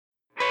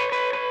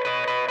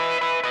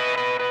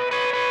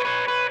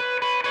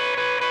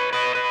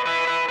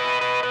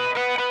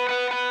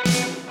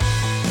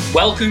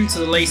Welcome to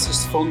the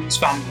latest Funds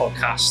Fan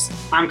podcast.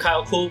 I'm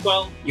Kyle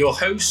Caldwell, your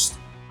host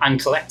and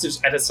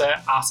collectives editor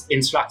at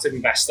Interactive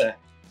Investor.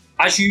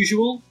 As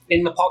usual,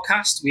 in the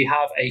podcast, we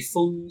have a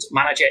fund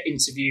manager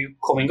interview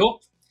coming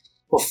up.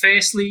 But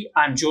firstly,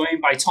 I'm joined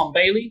by Tom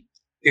Bailey,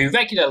 who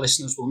regular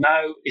listeners will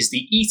know is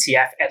the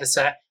ETF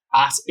editor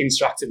at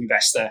Interactive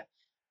Investor.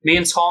 Me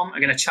and Tom are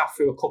going to chat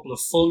through a couple of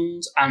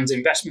fund and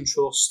investment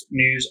trust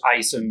news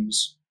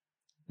items.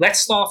 Let's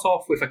start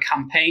off with a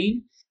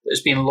campaign that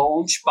has been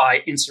launched by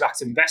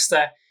Interactive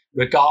Investor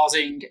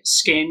regarding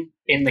skin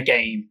in the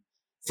game.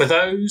 For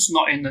those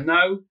not in the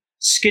know,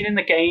 skin in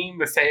the game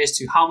refers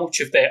to how much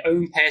of their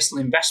own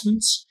personal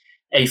investments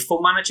a fund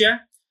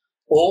manager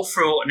or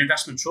through an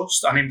investment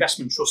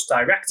trust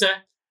director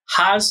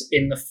has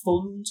in the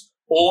fund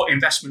or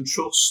investment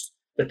trust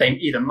that they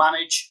either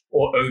manage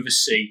or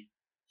oversee.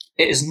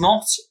 It is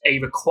not a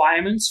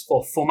requirement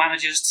for fund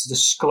managers to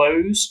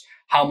disclose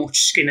how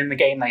much skin in the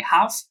game they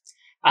have,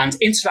 and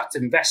Interactive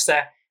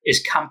Investor is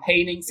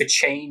campaigning for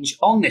change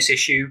on this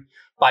issue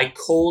by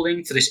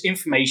calling for this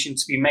information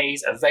to be made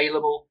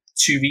available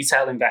to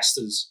retail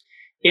investors.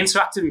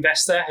 Interactive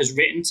Investor has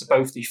written to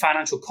both the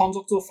Financial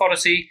Conduct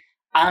Authority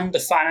and the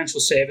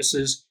Financial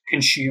Services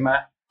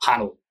Consumer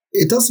Panel.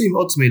 It does seem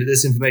odd to me that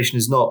this information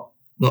is not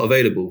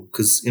available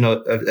because,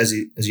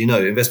 as you know,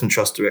 investment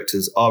trust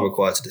directors are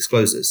required to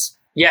disclose this.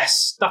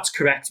 Yes, that's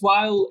correct.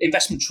 While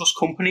investment trust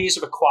companies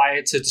are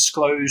required to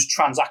disclose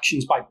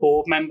transactions by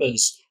board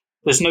members,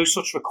 there's no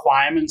such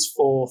requirements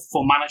for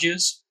fund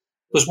managers.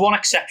 There's one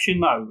exception,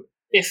 though.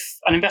 If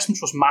an investment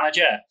trust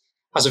manager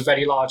has a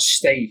very large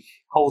stake,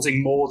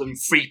 holding more than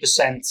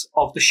 3%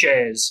 of the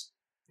shares,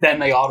 then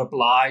they are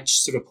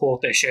obliged to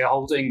report their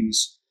shareholdings.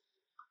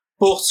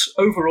 But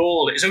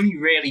overall, it is only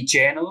really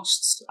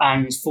journalists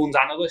and fund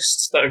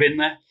analysts that are in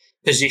the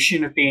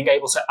position of being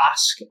able to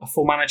ask a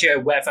fund manager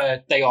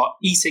whether they are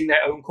eating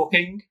their own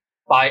cooking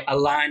by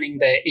aligning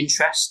their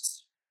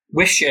interests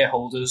with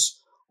shareholders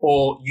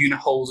or unit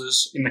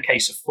holders in the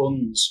case of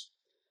funds.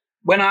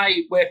 When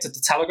I worked at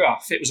The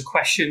Telegraph, it was a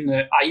question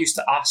that I used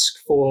to ask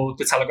for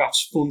The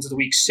Telegraph's Fund of the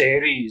Week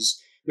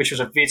series, which was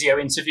a video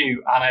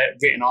interview and a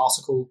written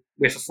article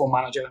with a fund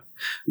manager.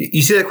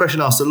 You see that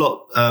question asked a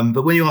lot,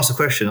 but when you ask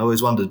the question, I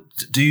always wondered,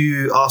 do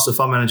you ask the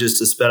fund managers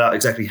to spell out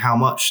exactly how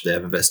much they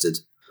have invested?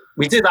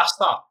 We did ask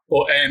that,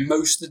 but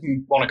most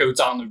didn't want to go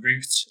down the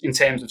route in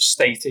terms of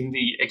stating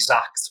the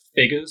exact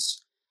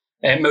figures.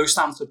 Most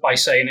answered by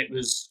saying it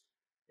was,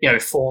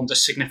 formed a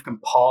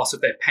significant part of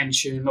their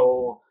pension,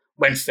 or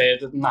went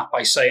further than that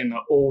by saying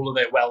that all of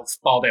their wealth,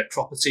 bar their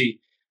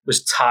property,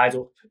 was tied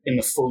up in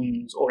the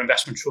fund or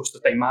investment trust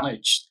that they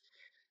managed.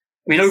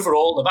 I mean,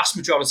 overall, the vast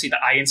majority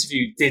that I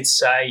interviewed did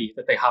say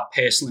that they had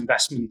personal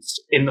investments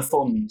in the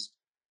fund.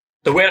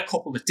 There were a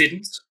couple that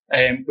didn't,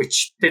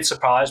 which did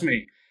surprise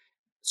me.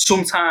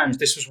 Sometimes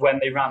this was when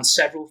they ran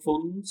several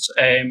funds.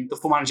 The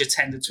fund manager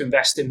tended to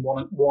invest in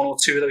one or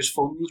two of those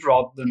funds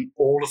rather than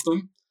all of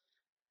them.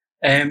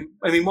 One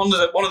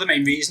of the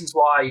main reasons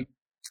why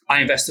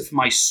I invested for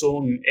my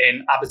son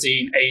in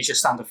Aberdeen Asia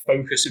Standard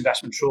Focus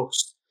Investment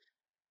Trust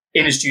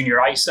in his junior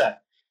ISA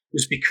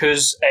was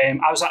because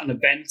I was at an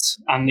event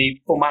and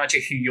the fund manager,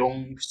 Hugh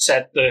Young,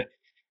 said that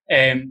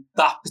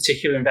that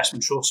particular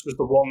investment trust was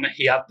the one that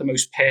he had the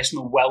most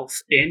personal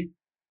wealth in.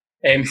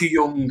 Hugh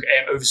Young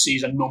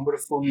oversees a number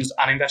of funds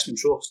and investment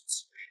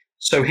trusts.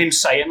 So him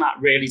saying that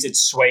really did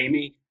sway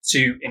me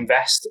to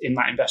invest in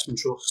that investment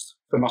trust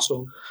for my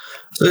son.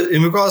 So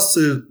in regards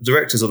to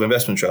directors of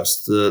investment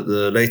trusts,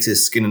 the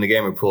latest Skin in the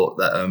Game report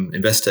that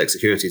Investec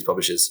Securities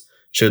publishes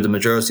showed the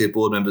majority of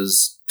board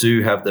members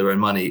do have their own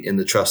money in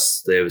the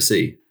trusts they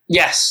oversee.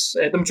 Yes,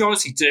 the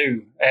majority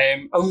do.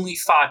 Only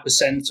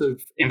 5%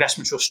 of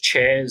investment trust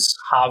chairs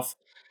have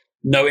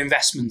no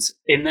investment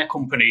in their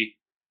company.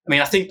 I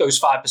mean, I think those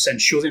 5%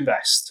 should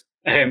invest,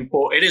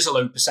 but it is a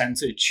low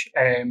percentage.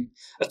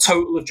 A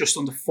total of just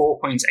under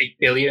 4.8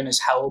 billion is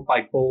held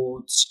by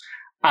boards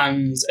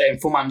and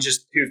fund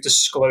managers who have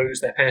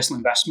disclosed their personal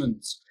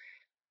investments.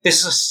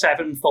 This is a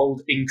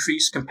seven-fold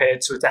increase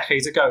compared to a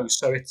decade ago,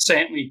 so it's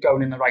certainly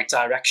going in the right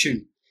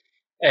direction.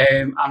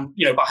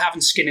 By having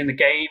skin in the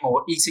game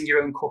or eating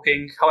your own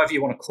cooking, however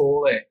you want to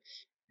call it,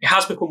 it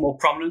has become more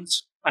prominent,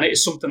 and it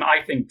is something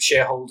I think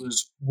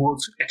shareholders would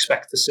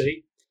expect to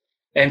see.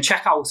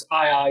 Check out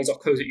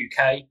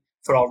ii.co.uk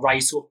for our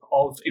write-up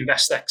of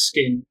Investec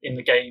Skin in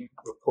the Game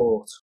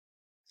report.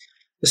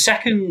 The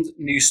second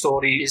news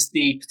story is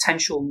the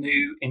potential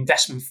new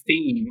investment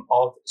theme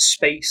of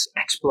space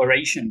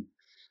exploration.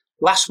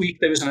 Last week,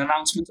 there was an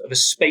announcement of a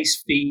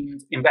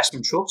space-themed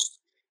investment trust,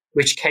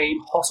 which came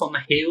hot on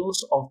the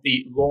heels of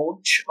the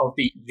launch of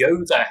the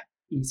Yoda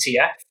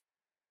ETF.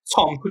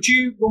 Tom, could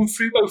you run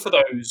through both of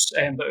those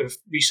that have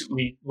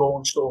recently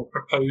launched or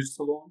proposed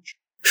to launch?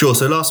 Sure.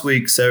 So last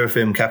week,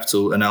 Seraphim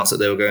Capital announced that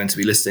they were going to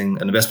be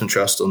listing an investment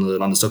trust on the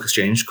London Stock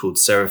Exchange called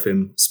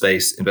Seraphim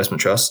Space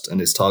Investment Trust, and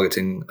is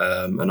targeting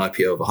an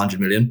IPO of 100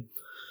 million.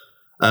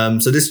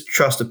 So this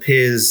trust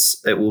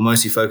appears it will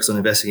mostly focus on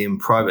investing in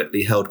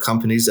privately held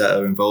companies that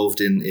are involved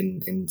in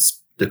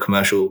the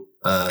commercial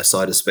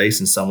side of space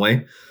in some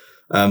way.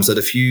 So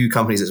the few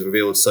companies that's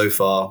revealed so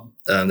far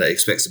that it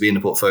expects to be in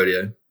the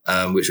portfolio,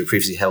 which were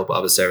previously held by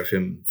other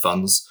Seraphim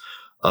funds,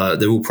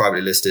 they're all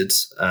privately listed.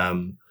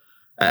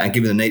 And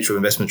given the nature of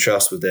investment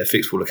trusts with their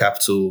fixed pool of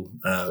capital,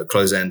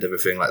 close end,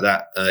 everything like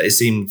that, it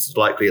seems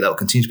likely that will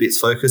continue to be its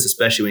focus,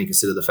 especially when you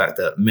consider the fact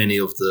that many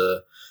of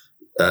the,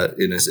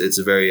 it's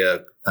a very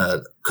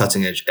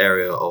cutting edge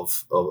area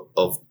of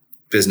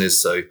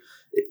business. So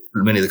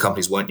many of the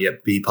companies won't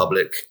yet be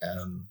public.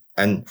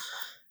 And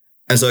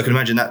so I can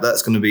imagine that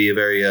that's going to be a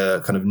very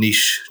kind of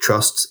niche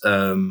trust.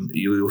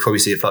 You'll probably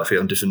see it fluctuate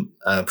on different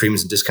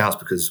premiums and discounts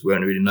because we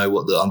don't really know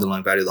what the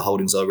underlying value of the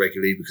holdings are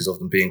regularly because of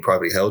them being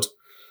privately held.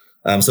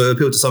 So it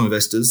appealed to some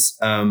investors.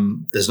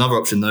 There's another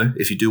option though,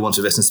 if you do want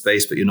to invest in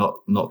space, but you're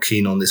not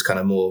keen on this kind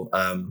of more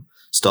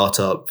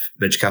startup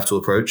venture capital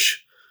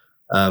approach.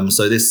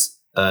 So this,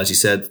 as you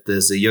said,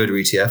 there's a Yoda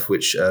ETF,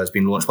 which has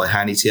been launched by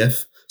Han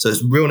ETF. So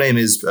its real name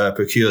is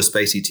Procure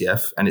Space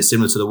ETF, and it's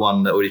similar to the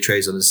one that already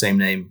trades under the same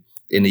name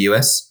in the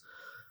US.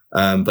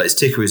 But its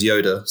ticker is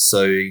Yoda,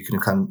 so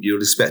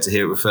you'll expect to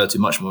hear it referred to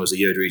much more as a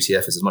Yoda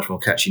ETF. It's a much more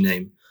catchy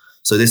name.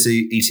 So this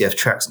ETF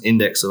tracks an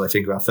index of, I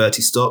think, around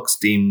 30 stocks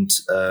deemed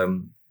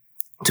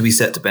to be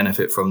set to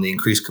benefit from the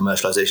increased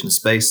commercialization of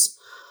space.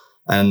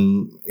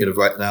 And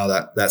right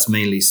now that's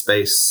mainly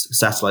space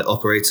satellite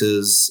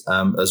operators,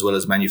 as well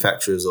as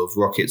manufacturers of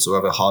rockets or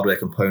other hardware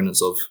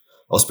components of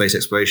space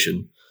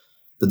exploration.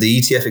 But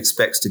the ETF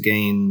expects to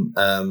gain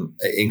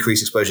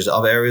increased exposure to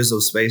other areas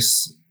of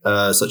space,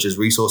 such as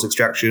resource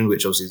extraction,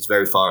 which obviously is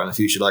very far in the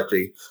future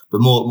likely,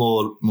 but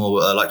more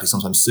likely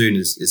sometime soon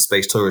is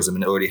space tourism,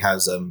 and it already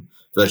has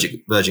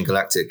Virgin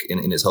Galactic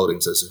in its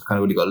holdings, so it's kind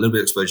of already got a little bit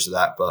of exposure to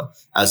that. But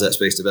as that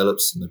space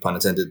develops, no pun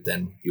intended,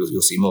 then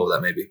you'll see more of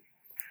that maybe.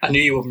 I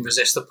knew you wouldn't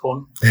resist the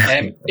pun.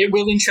 It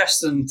will be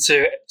interesting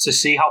to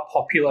see how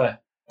popular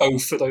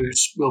both of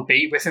those will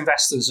be with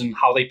investors and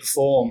how they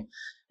perform.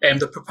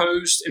 The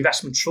proposed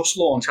investment trust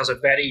launch has a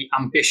very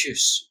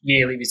ambitious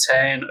yearly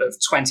return of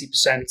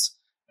 20%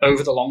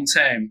 over the long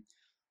term.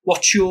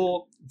 What's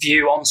your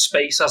view on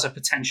space as a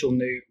potential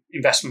new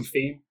investment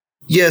theme?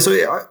 Yeah, so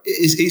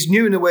it's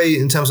new in a way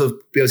in terms of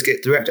being able to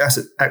get direct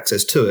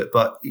access to it,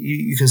 but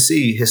you can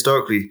see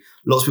historically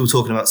lots of people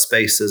talking about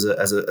space as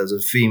a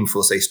theme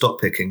for, say,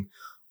 stock picking,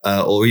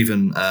 or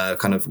even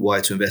kind of why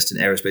to invest in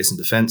aerospace and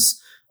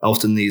defense.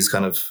 Often these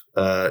kind of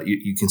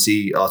you can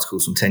see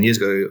articles from 10 years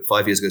ago,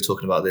 5 years ago,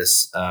 talking about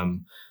this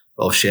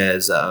of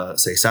shares that are,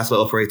 say,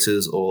 satellite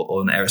operators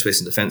or an aerospace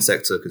and defense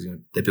sector because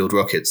they build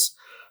rockets.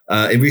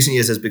 In recent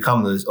years, there's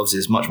become obviously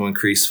there's much more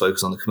increased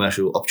focus on the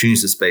commercial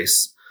opportunities of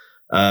space.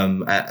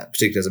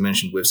 Particularly as I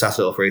mentioned with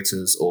satellite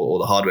operators or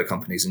the hardware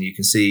companies, and you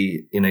can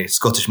see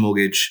Scottish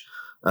Mortgage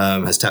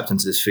has tapped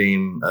into this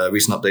theme. A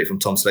recent update from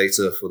Tom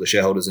Slater for the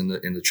shareholders in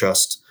the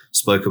trust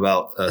spoke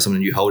about some of the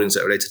new holdings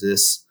that are related to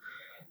this.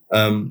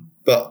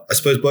 But I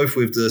suppose both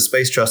with the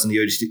Space Trust and the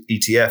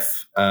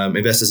ETF,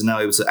 investors are now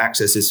able to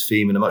access this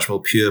theme in a much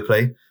more pure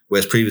play,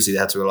 whereas previously they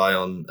had to rely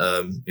on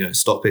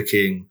stock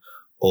picking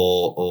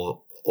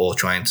or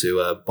trying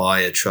to buy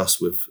a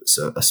trust with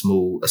a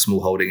small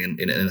holding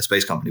in a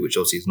space company, which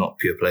obviously is not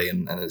pure play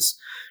and is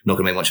not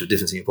going to make much of a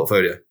difference in your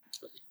portfolio.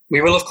 We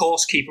will, of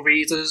course, keep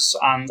readers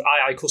and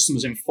II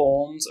customers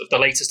informed of the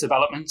latest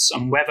developments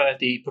and whether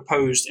the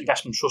proposed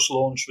investment trust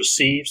launch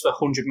receives the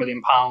 £100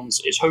 million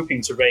it's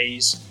hoping to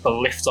raise for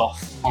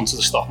lift-off onto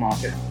the stock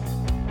market.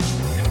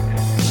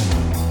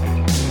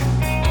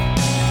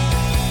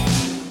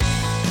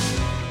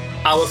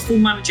 Our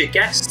fund manager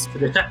guest for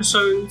this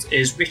episode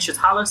is Richard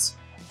Hallett,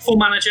 fund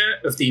manager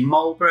of the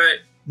Marlborough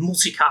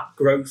Multi-Cap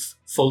Growth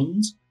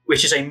Fund,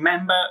 which is a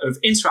member of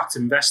Interactive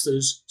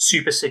Investors'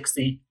 Super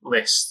 60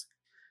 list.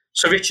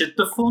 So, Richard,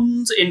 the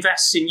fund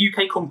invests in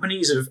UK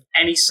companies of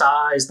any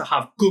size that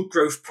have good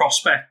growth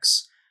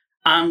prospects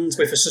and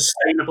with a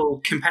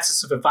sustainable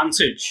competitive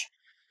advantage.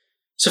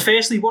 So,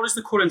 firstly, what is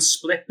the current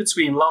split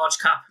between large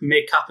cap,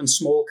 mid cap, and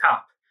small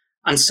cap?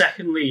 And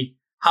secondly,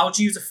 how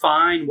do you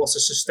define what a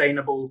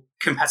sustainable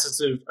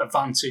competitive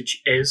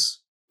advantage is?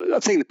 I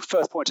think the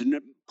first point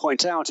to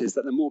point out is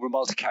that the Marlborough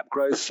Multi-Cap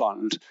Growth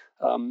Fund,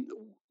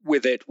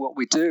 with it, what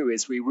we do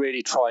is we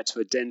really try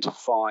to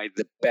identify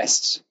the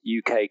best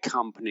UK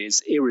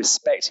companies,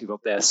 irrespective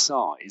of their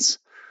size.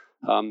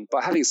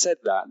 But having said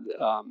that,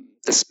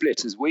 the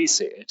split as we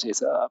see it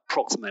is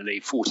approximately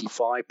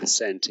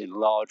 45% in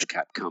large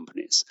cap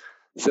companies,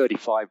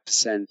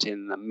 35%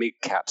 in the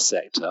mid cap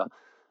sector,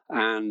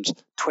 and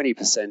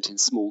 20% in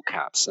small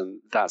caps.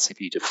 And that's if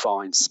you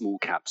define small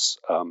caps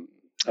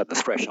at the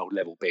threshold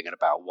level being at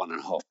about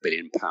 £1.5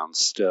 billion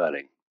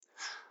sterling.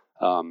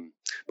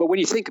 But when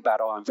you think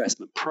about our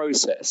investment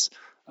process,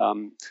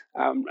 and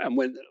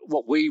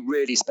what we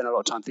really spend a lot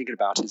of time thinking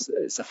about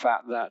is the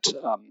fact that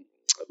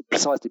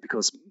precisely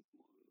because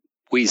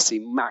we see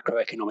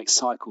macroeconomic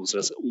cycles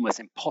as almost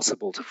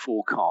impossible to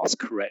forecast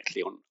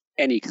correctly on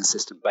any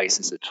consistent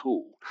basis at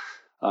all,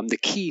 the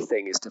key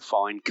thing is to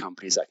find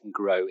companies that can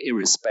grow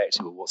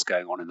irrespective of what's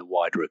going on in the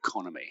wider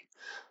economy.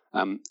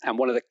 And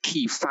one of the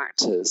key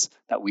factors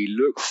that we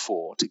look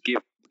for to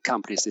give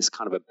companies this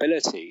kind of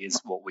ability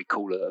is what we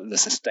call the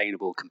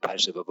sustainable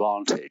competitive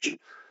advantage.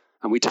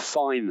 And we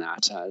define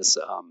that as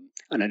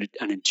an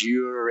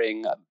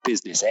enduring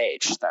business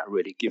edge that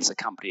really gives a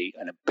company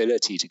an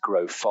ability to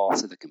grow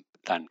faster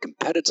than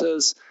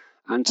competitors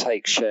and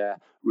take share,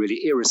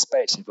 really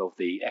irrespective of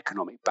the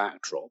economic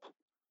backdrop.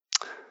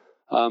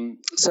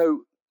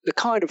 So the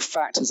kind of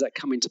factors that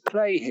come into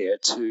play here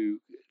to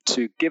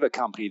give a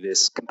company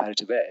this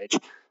competitive edge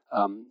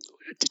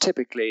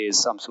typically is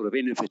some sort of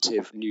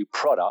innovative new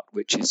product,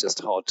 which is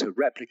just hard to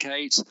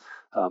replicate,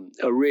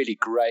 a really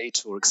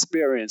great or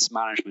experienced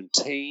management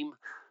team,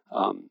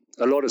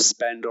 a lot of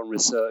spend on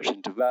research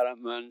and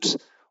development,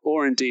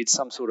 or indeed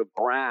some sort of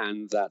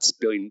brand that's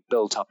been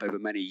built up over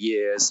many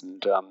years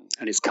and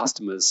its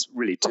customers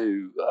really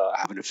do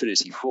have an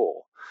affinity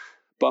for.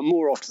 But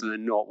more often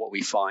than not, what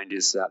we find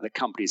is that the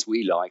companies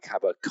we like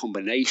have a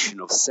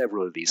combination of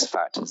several of these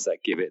factors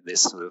that give it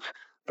this sort of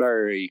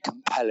very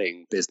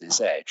compelling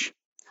business edge.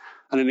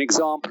 And an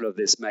example of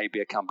this may be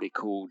a company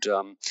called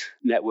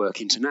Network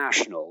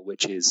International,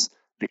 which is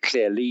the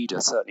clear leader,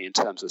 certainly in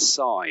terms of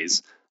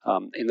size,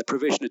 in the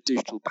provision of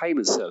digital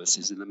payment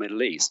services in the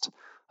Middle East.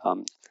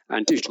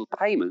 And digital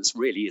payments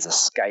really is a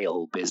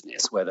scale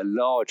business where the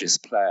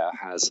largest player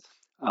has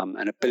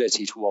an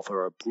ability to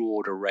offer a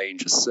broader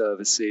range of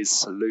services,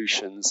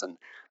 solutions, and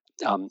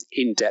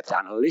in-depth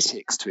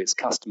analytics to its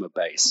customer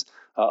base,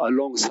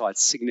 alongside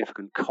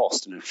significant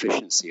cost and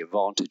efficiency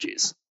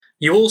advantages.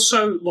 You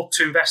also look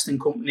to invest in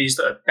companies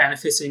that are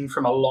benefiting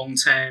from a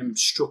long-term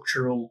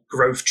structural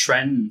growth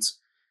trend.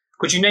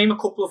 Could you name a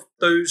couple of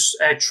those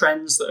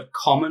trends that are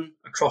common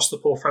across the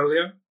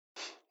portfolio?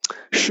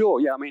 Sure,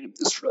 yeah. I mean,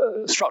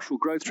 structural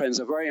growth trends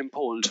are very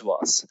important to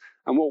us.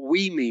 And what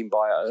we mean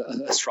by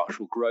a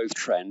structural growth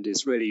trend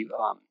is really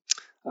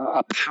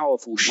a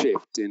powerful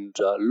shift in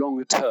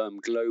longer-term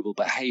global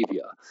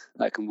behavior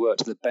that can work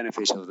to the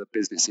benefit of the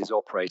businesses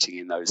operating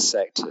in those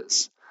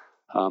sectors.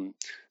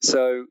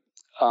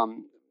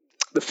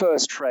 The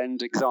first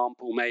trend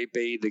example may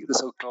be the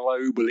sort of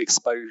global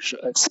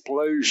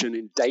explosion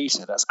in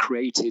data that's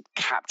created,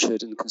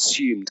 captured, and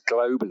consumed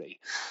globally.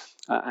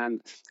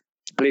 And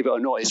believe it or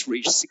not, it's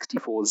reached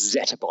 64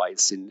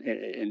 zettabytes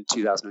in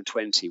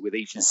 2020, with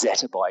each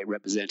zettabyte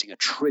representing 1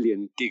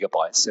 trillion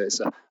gigabytes. So it's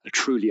a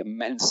truly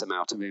immense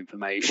amount of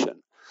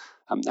information.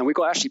 And we've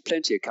got actually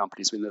plenty of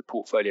companies in the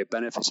portfolio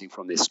benefiting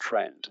from this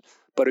trend.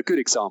 But a good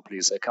example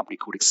is a company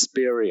called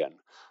Experian,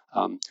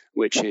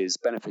 which is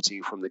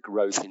benefiting from the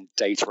growth in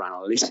data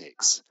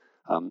analytics.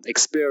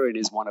 Experian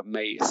is one of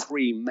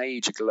 3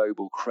 major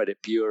global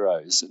credit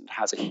bureaus and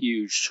has a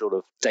huge sort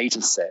of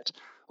data set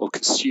of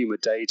consumer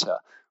data,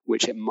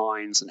 which it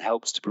mines and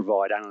helps to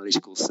provide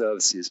analytical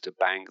services to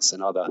banks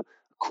and other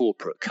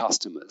corporate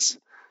customers.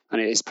 And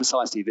it is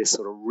precisely this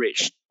sort of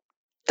rich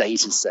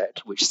data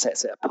set which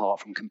sets it apart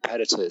from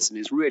competitors and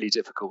is really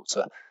difficult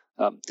to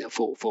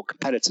for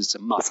competitors to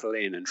muscle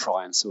in and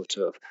try and sort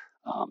of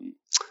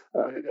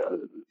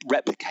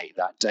replicate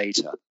that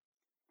data.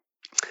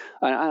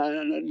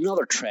 And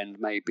another trend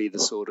may be the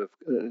sort of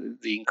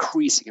the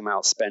increasing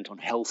amount spent on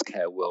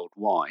healthcare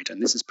worldwide,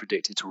 and this is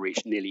predicted to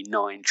reach nearly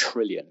 $9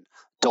 trillion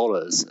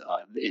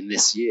in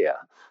this year.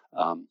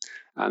 And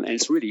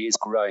it really is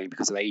growing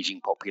because of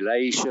aging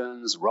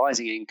populations,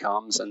 rising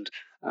incomes, and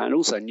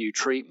also new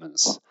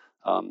treatments,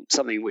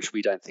 something which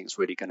we don't think is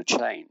really going to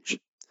change.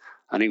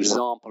 An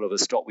example of a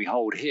stock we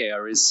hold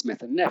here is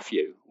Smith &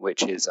 Nephew,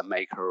 which is a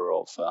maker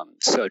of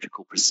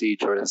surgical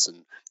procedures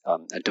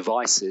and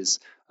devices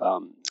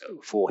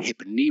for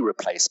hip and knee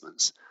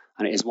replacements.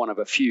 And it is one of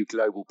a few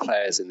global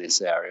players in this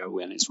area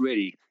when it's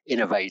really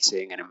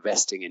innovating and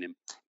investing in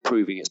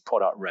improving its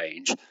product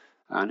range.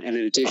 And in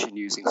addition,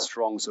 using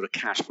strong sort of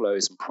cash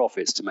flows and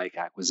profits to make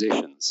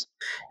acquisitions.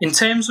 In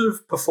terms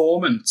of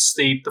performance,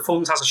 the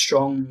fund has a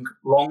strong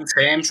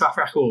long-term track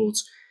record.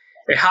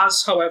 It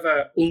has,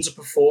 however,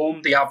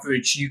 underperformed the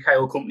average UK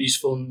Oil Companies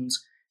Fund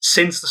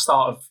since the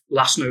start of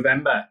last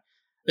November.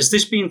 Has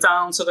this been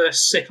down to the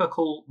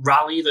cyclical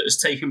rally that has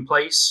taken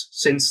place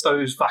since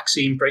those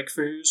vaccine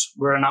breakthroughs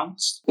were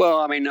announced? Well,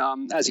 I mean,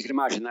 as you can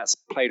imagine, that's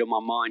played on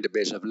my mind a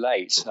bit of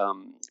late.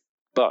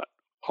 But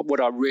what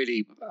I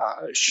really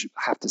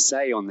have to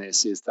say on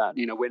this is that,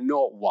 we're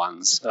not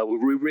ones,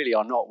 we really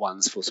are not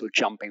ones for sort of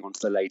jumping onto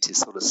the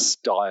latest sort of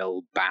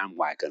style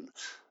bandwagon.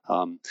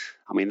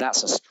 I mean,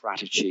 that's a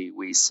strategy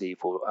we see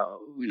for,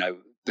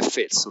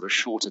 befits sort of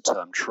shorter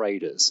term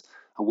traders.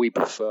 And we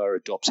prefer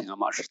adopting a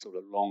much sort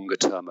of longer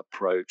term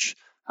approach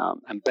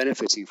and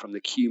benefiting from the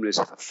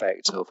cumulative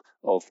effect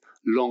of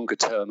longer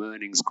term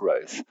earnings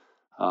growth.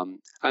 And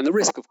the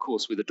risk, of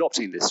course, with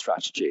adopting this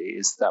strategy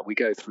is that we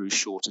go through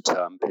shorter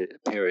term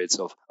periods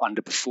of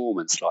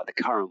underperformance like the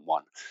current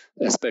one,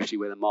 especially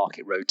where the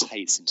market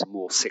rotates into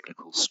more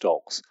cyclical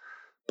stocks.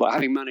 But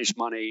having managed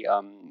money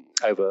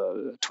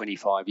over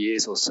 25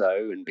 years or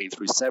so and been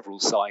through several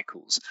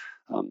cycles,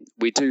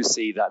 we do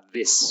see that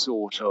this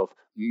sort of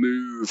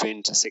move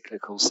into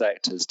cyclical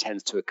sectors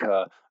tends to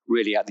occur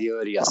really at the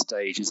earlier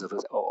stages of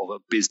a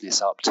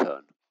business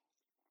upturn.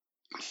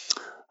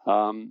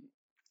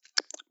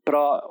 But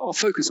our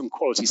focus on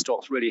quality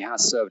stocks really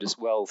has served us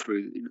well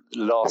through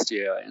last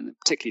year, and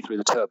particularly through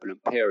the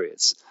turbulent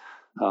periods.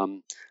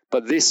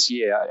 But this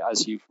year,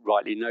 as you've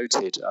rightly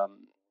noted,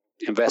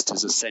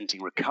 investors are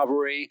sensing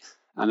recovery,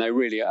 and they're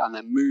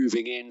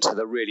moving into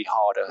the really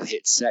harder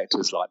hit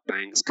sectors like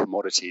banks,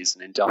 commodities,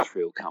 and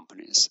industrial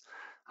companies.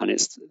 And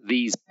it's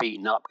these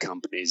beaten up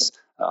companies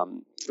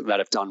that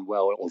have done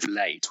well of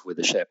late, with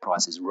the share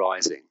prices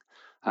rising.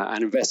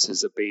 And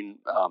investors have been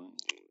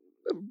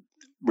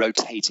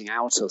rotating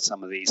out of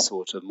some of these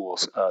sort of more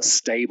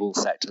stable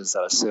sectors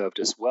that have served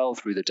us well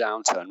through the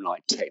downturn,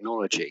 like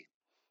technology.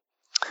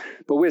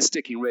 But we're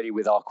sticking really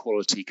with our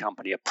quality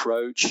company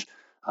approach,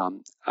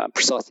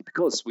 precisely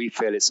because we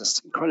feel it's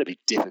just incredibly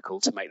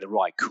difficult to make the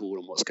right call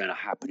on what's going to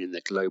happen in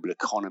the global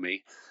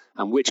economy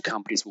and which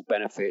companies will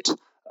benefit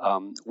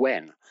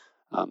when.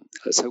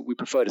 So we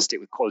prefer to stick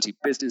with quality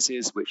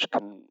businesses which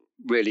can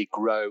really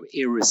grow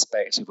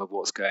irrespective of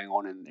what's going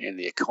on in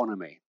the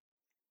economy.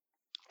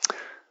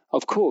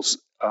 Of course,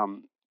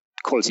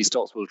 quality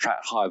stocks will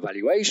attract higher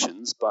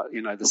valuations, but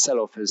the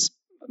sell-off has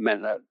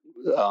meant that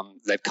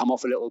they've come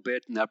off a little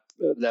bit, and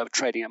they're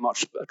trading at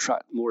much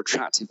more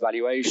attractive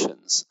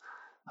valuations.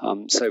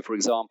 So, for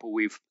example,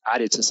 we've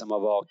added to some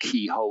of our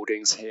key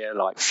holdings here,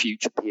 like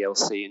Future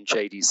PLC and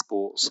JD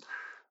Sports.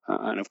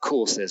 And of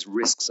course, there's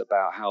risks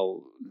about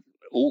how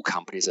all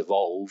companies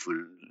evolve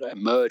and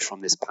emerge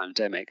from this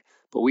pandemic.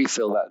 But we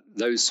feel that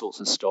those sorts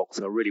of stocks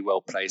are really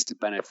well placed to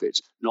benefit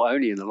not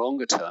only in the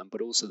longer term, but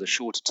also the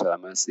shorter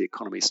term as the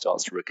economy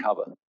starts to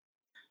recover.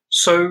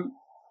 So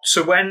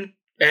when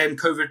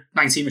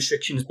COVID-19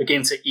 restrictions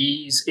begin to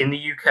ease in the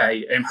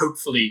UK,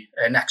 hopefully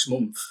next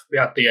month, we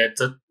had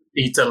the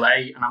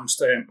delay announced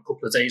a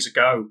couple of days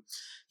ago.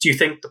 Do you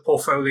think the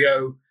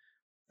portfolio,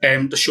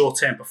 the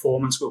short-term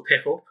performance will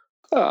pick up?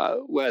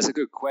 Well, it's a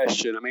good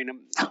question. I mean,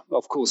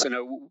 of course,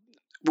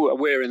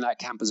 we're in that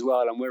camp as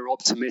well, and we're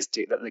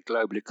optimistic that the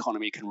global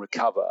economy can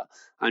recover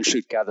and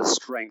should gather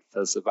strength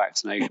as the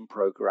vaccination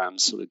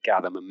programs sort of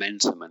gather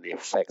momentum and the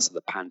effects of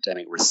the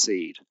pandemic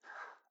recede.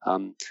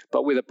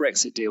 But with a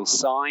Brexit deal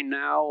signed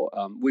now,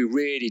 we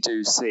really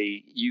do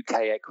see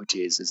UK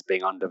equities as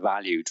being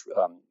undervalued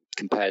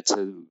compared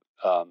to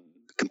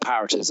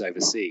comparators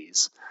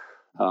overseas.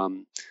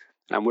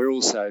 And we're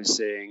also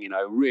seeing,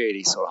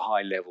 really sort of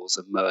high levels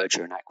of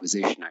merger and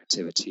acquisition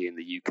activity in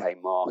the UK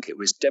market,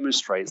 which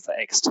demonstrates that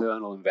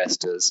external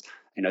investors,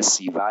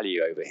 see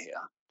value over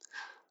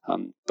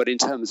here. But in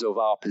terms of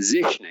our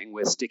positioning,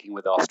 we're sticking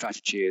with our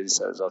strategy,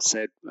 as I've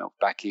said,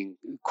 backing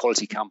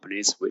quality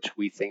companies, which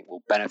we think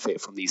will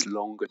benefit from these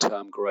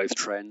longer-term growth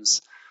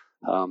trends.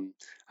 And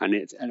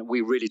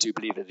we really do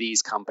believe that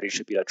these companies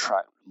should be able to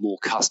attract more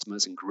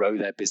customers and grow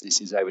their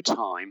businesses over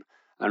time.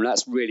 And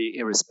that's really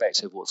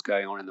irrespective of what's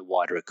going on in the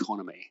wider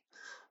economy.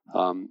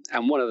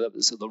 And one of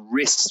the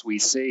risks we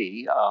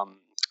see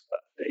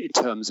in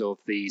terms of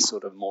the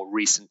sort of more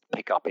recent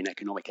pickup in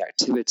economic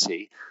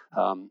activity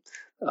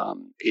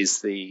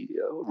is the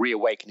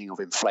reawakening of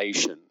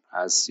inflation.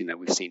 As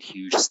we've seen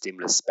huge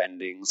stimulus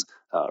spendings,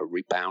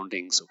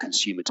 reboundings of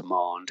consumer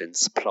demand, and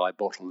supply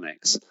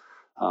bottlenecks.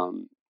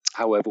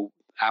 However,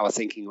 our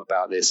thinking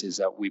about this is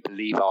that we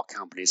believe our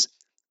companies,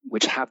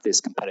 which have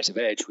this competitive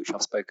edge, which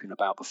I've spoken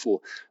about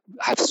before,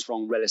 have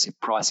strong relative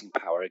pricing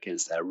power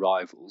against their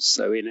rivals.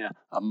 So in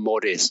a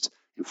modest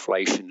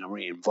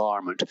inflationary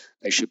environment,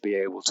 they should be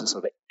able to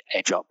sort of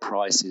edge up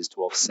prices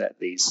to offset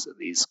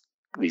these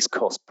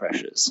cost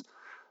pressures.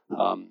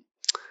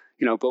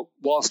 But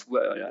whilst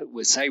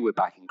we say we're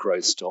backing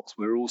growth stocks,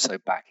 we're also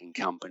backing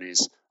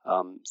companies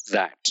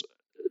that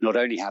not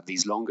only have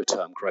these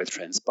longer-term growth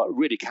trends, but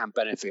really can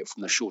benefit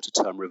from the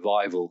shorter-term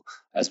revival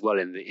as well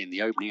in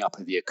the opening up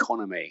of the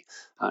economy.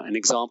 An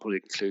example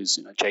includes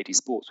JD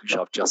Sports, which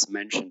I've just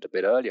mentioned a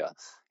bit earlier.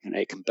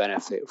 It can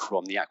benefit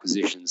from the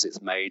acquisitions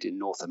it's made in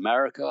North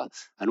America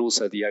and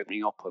also the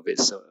opening up of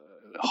its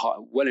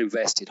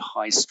well-invested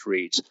high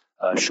street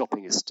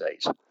shopping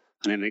estate.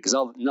 And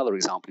another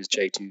example is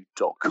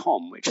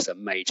J2.com, which is a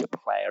major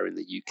player in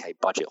the UK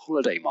budget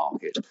holiday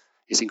market.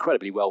 It's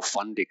incredibly well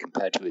funded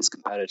compared to its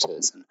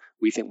competitors, and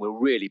we think we'll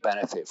really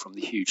benefit from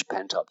the huge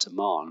pent-up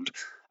demand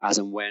as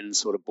and when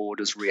sort of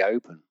borders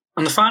reopen.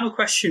 And the final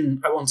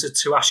question I wanted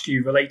to ask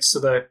you relates to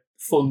the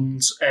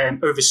funds'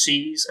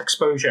 overseas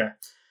exposure.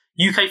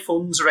 UK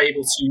funds are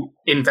able to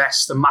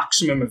invest a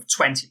maximum of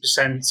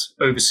 20%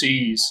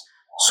 overseas.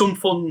 Some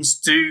funds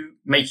do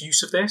make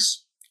use of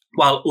this,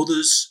 while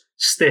others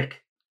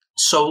stick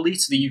solely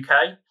to the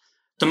UK.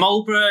 The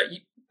Marlborough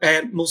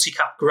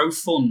Multi-Cap Growth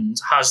Fund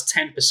has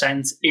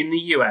 10% in the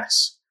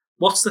US.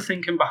 What's the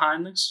thinking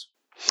behind this?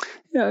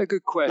 Yeah,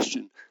 good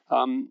question.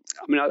 I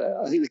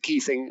think the key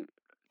thing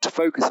to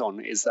focus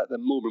on is that the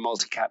Marlborough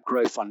Multi-Cap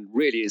Growth Fund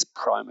really is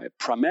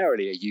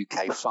primarily a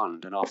UK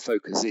fund, and our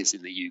focus is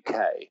in the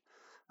UK.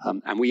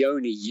 And we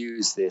only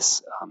use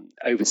this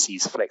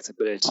overseas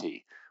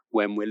flexibility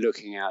when we're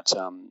looking at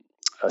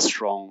a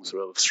strong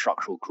sort of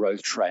structural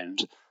growth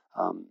trend,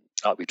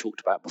 like we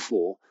talked about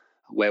before,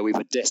 where we've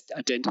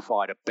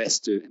identified a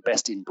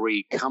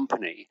best-in-breed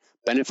company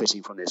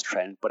benefiting from this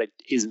trend, but it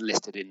isn't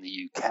listed in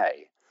the UK.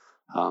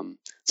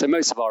 So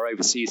most of our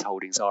overseas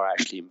holdings are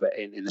actually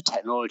in the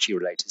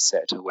technology-related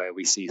sector, where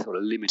we see sort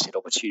of limited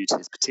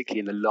opportunities, particularly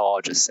in the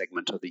larger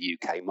segment of the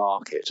UK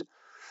market.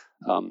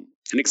 An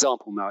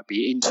example might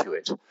be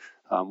Intuit,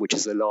 which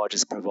is the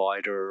largest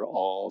provider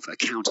of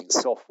accounting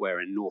software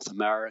in North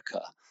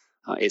America.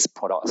 Its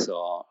products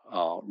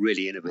are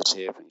really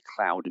innovative and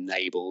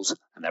cloud-enabled,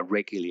 and they're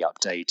regularly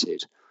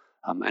updated.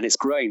 And it's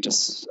growing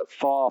just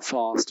far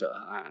faster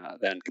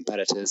than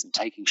competitors and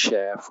taking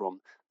share from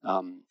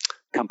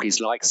companies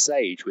like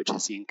Sage, which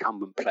is the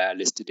incumbent player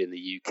listed in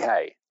the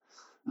UK.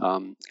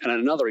 And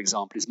another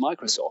example is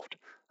Microsoft,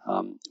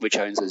 which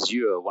owns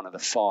Azure, one of the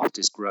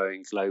fastest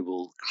growing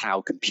global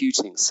cloud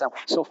computing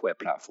software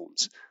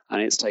platforms.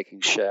 And it's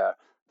taking share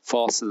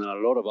faster than a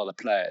lot of other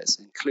players,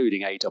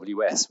 including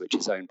AWS, which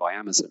is owned by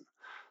Amazon.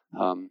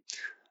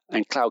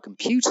 And cloud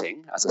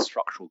computing as a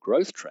structural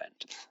growth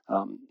trend.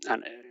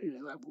 And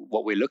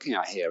what we're looking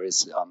at here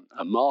is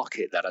a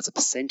market that, as a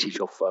percentage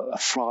of a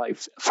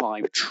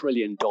 $5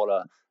 trillion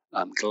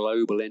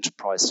global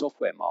enterprise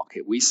software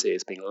market, we see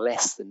as being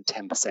less than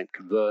 10%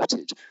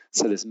 converted.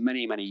 So there's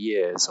many, many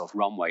years of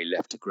runway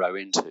left to grow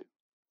into.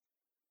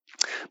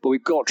 But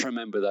we've got to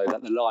remember, though,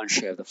 that the lion's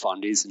share of the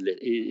fund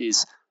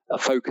is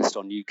focused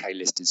on UK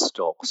listed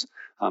stocks.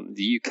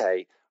 The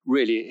UK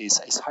really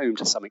is home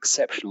to some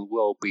exceptional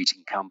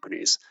world-beating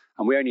companies,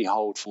 and we only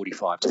hold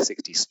 45 to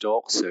 60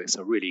 stocks, so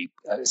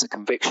it's a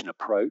conviction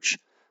approach.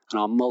 And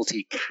our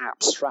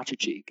multi-cap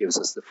strategy gives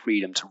us the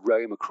freedom to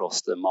roam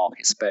across the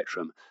market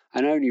spectrum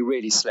and only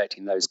really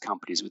selecting those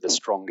companies with the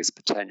strongest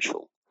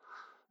potential.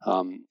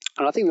 And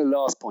I think the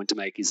last point to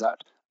make is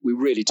that we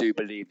really do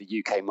believe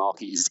the UK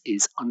market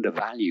is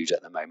undervalued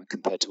at the moment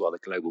compared to other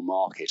global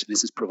markets. And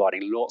this is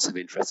providing lots of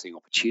interesting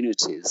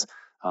opportunities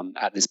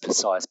at this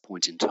precise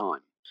point in time.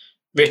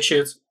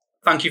 Richard,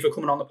 thank you for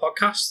coming on the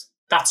podcast.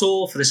 That's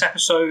all for this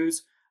episode.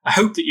 I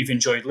hope that you've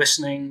enjoyed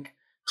listening.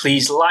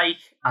 Please like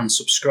and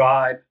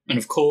subscribe. And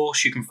of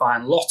course, you can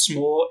find lots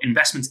more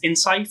investment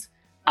insight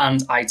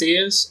and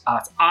ideas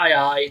at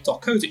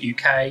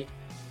ii.co.uk.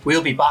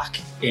 We'll be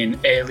back in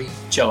early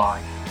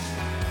July.